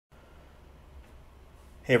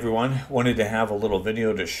Hey everyone, wanted to have a little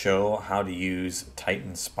video to show how to use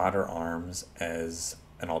Titan spotter arms as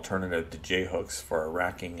an alternative to J-hooks for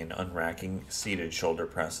racking and unracking seated shoulder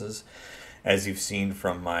presses. As you've seen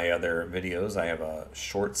from my other videos, I have a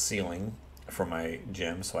short ceiling for my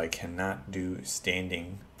gym, so I cannot do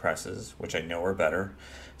standing presses, which I know are better.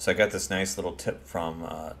 So I got this nice little tip from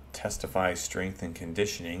Testify Strength and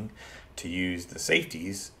Conditioning to use the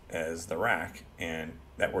safeties as the rack, and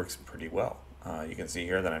that works pretty well. You can see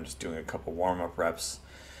here that I'm just doing a couple warm-up reps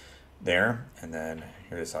there, and then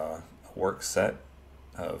here's a work set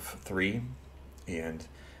of 3, and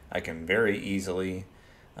I can very easily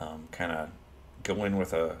kind of go in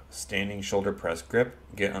with a standing shoulder press grip,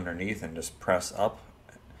 get underneath and just press up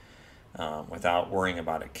without worrying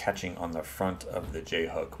about it catching on the front of the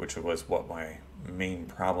J-hook, which was what my main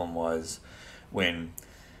problem was when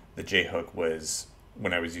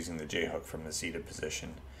when I was using the J-hook from the seated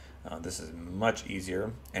position. This is much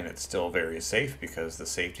easier, and it's still very safe because the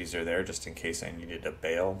safeties are there just in case I needed to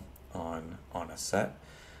bail on a set.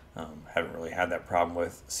 Haven't really had that problem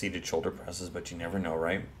with seated shoulder presses, but you never know,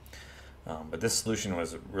 right? But this solution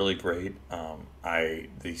was really great.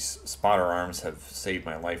 These spotter arms have saved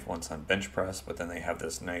my life once on bench press, but then they have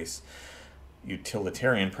this nice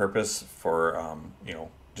utilitarian purpose for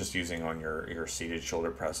just using on your seated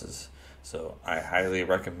shoulder presses. So I highly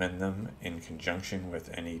recommend them in conjunction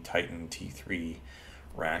with any Titan T3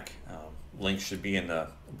 rack. Links should be in the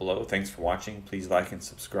below. Thanks for watching. Please like and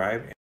subscribe.